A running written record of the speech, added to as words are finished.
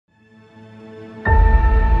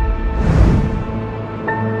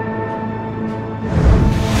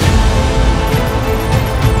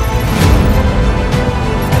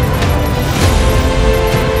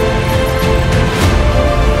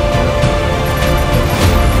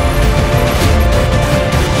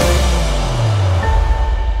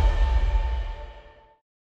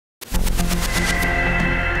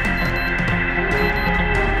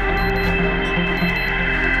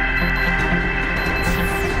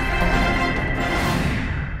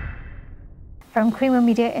From Creamer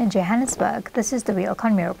Media in Johannesburg, this is the Real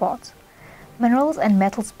Economy Report. Minerals and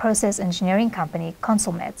metals process engineering company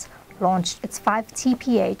Consulmet launched its 5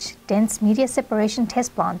 TPH dense media separation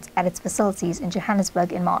test plant at its facilities in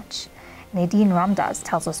Johannesburg in March. Nadine Ramdas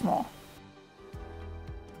tells us more.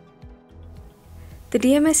 The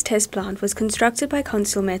DMS test plant was constructed by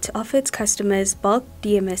Consulmet to offer its customers bulk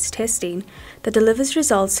DMS testing that delivers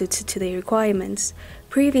results suited to their requirements.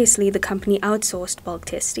 Previously, the company outsourced bulk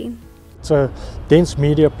testing. It's a dense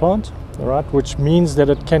media plant, all right, which means that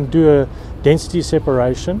it can do a density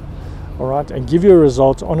separation, all right, and give you a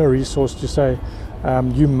result on a resource to say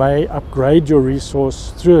you may upgrade your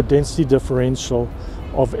resource through a density differential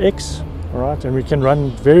of X. All right, and we can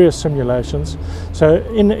run various simulations. So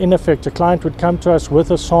in effect, a client would come to us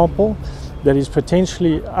with a sample that is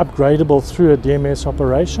potentially upgradable through a DMS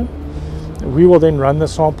operation. We will then run the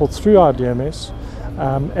sample through our DMS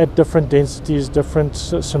at different densities, different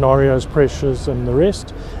scenarios, pressures and the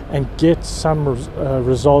rest, and get some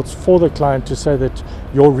results for the client to say that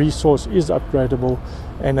your resource is upgradable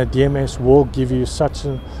and a DMS will give you such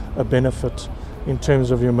a benefit in terms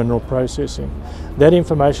of your mineral processing. That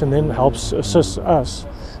information then helps assist us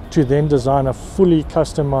to then design a fully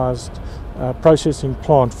customized processing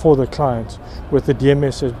plant for the client, with the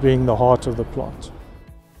DMS as being the heart of the plant.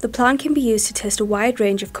 The plant can be used to test a wide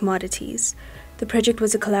range of commodities. The project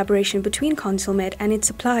was a collaboration between Consulmet and its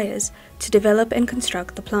suppliers to develop and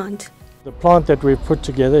construct the plant. The plant that we've put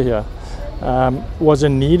together here was a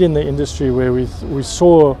need in the industry where we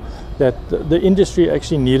saw that the industry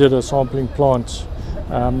actually needed a sampling plant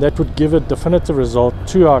that would give a definitive result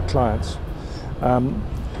to our clients.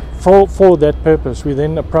 For that purpose, we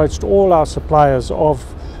then approached all our suppliers of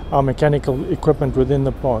our mechanical equipment within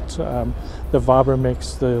the plant, the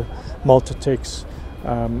Vibramix, the Multitex,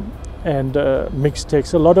 and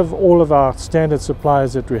Mixtex, all of our standard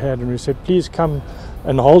suppliers that we had, and we said, please come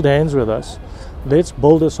and hold hands with us. Let's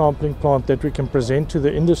build a sampling plant that we can present to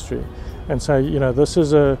the industry and say, you know, this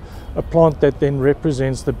is a plant that then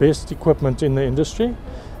represents the best equipment in the industry,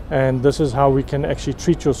 and this is how we can actually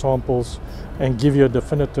treat your samples and give you a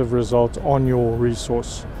definitive result on your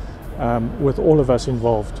resource, with all of us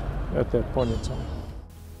involved at that point in time.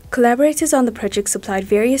 Collaborators on the project supplied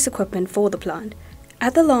various equipment for the plant.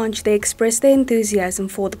 At the launch, they expressed their enthusiasm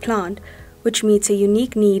for the plant, which meets a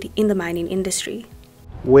unique need in the mining industry.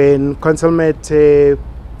 When Consulmet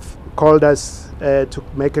called us to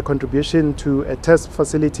make a contribution to a test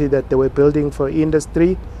facility that they were building for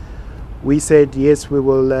industry, we said yes, we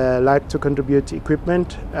will like to contribute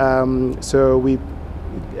equipment. So we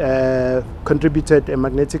contributed a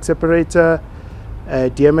magnetic separator, a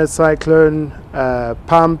DMS cyclone,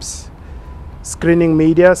 pumps, screening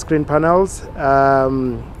media, screen panels,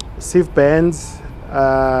 sieve bands,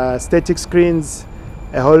 static screens,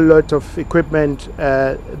 a whole lot of equipment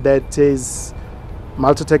that is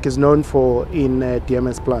Multitech is known for in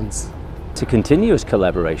DMS plants. It's a continuous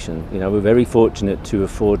collaboration. You know, we're very fortunate to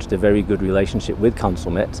have forged a very good relationship with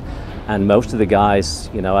Consulmet, and most of the guys,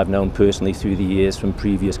 you know, I've known personally through the years from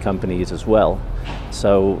previous companies as well.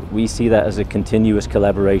 So we see that as a continuous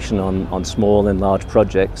collaboration on small and large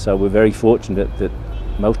projects. So we're very fortunate that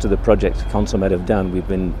most of the projects Consulmet have done, we've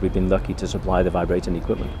been lucky to supply the vibrating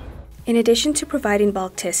equipment. In addition to providing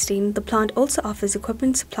bulk testing, the plant also offers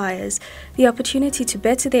equipment suppliers the opportunity to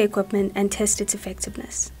better their equipment and test its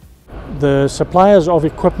effectiveness. The suppliers of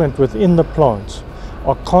equipment within the plant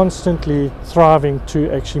are constantly thriving to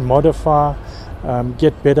actually modify,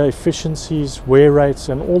 get better efficiencies, wear rates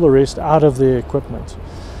and all the rest out of their equipment.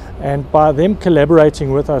 And by them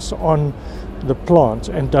collaborating with us on the plant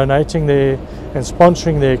and donating and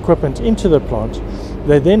sponsoring their equipment into the plant,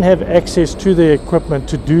 they then have access to their equipment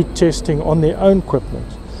to do testing on their own equipment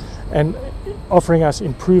and offering us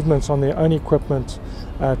improvements on their own equipment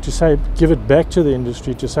to say, give it back to the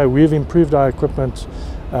industry to say, we've improved our equipment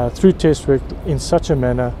through test work in such a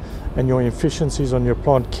manner, and your efficiencies on your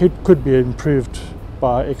plant could be improved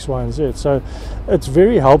by X, Y, and Z. So it's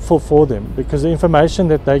very helpful for them, because the information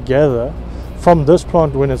that they gather from this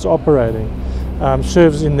plant when it's operating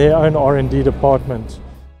serves in their own R&D department.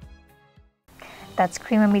 That's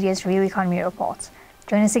Creamer Media's Real Economy Report.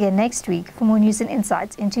 Join us again next week for more news and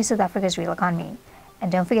insights into South Africa's real economy.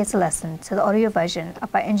 And don't forget to listen to the audio version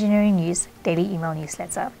of our Engineering News daily email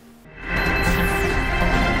newsletter.